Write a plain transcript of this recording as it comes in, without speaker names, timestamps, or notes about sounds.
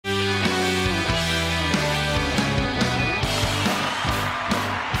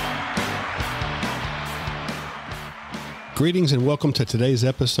Greetings and welcome to today's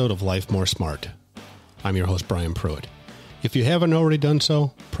episode of LifeMoreSmart. I'm your host, Brian Pruitt. If you haven't already done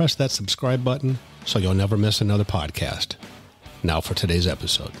so, press that subscribe button so you'll never miss another podcast. Now for today's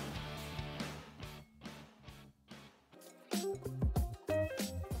episode.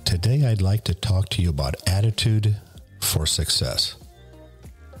 Today I'd like to talk to you about attitude for success.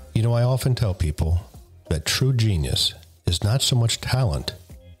 You know, I often tell people that true genius is not so much talent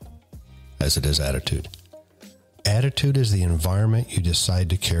as it is attitude. Attitude is the environment you decide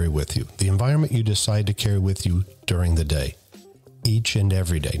to carry with you. The environment you decide to carry with you during the day, each and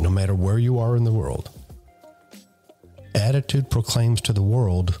every day, no matter where you are in the world. Attitude proclaims to the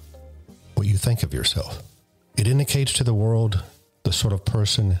world what you think of yourself. It indicates to the world the sort of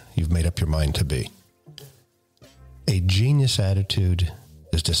person you've made up your mind to be. A genius attitude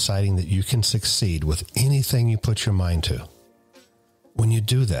is deciding that you can succeed with anything you put your mind to. When you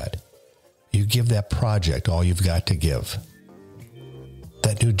do that, you give that project all you've got to give.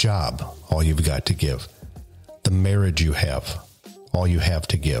 That new job, all you've got to give. The marriage you have, all you have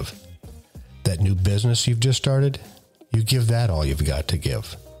to give. That new business you've just started, you give that all you've got to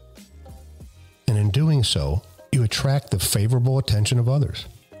give. And in doing so, you attract the favorable attention of others.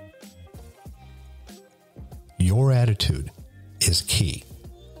 Your attitude is key.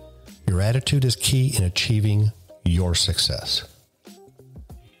 Your attitude is key in achieving your success.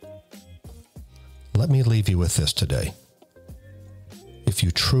 Let me leave you with this today. If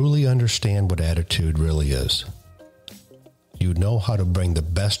you truly understand what attitude really is, you know how to bring the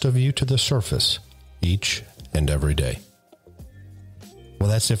best of you to the surface each and every day. Well,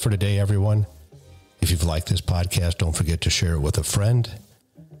 that's it for today, everyone. If you've liked this podcast, don't forget to share it with a friend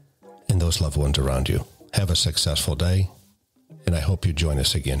and those loved ones around you. Have a successful day, and I hope you join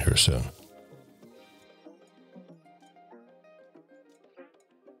us again here soon.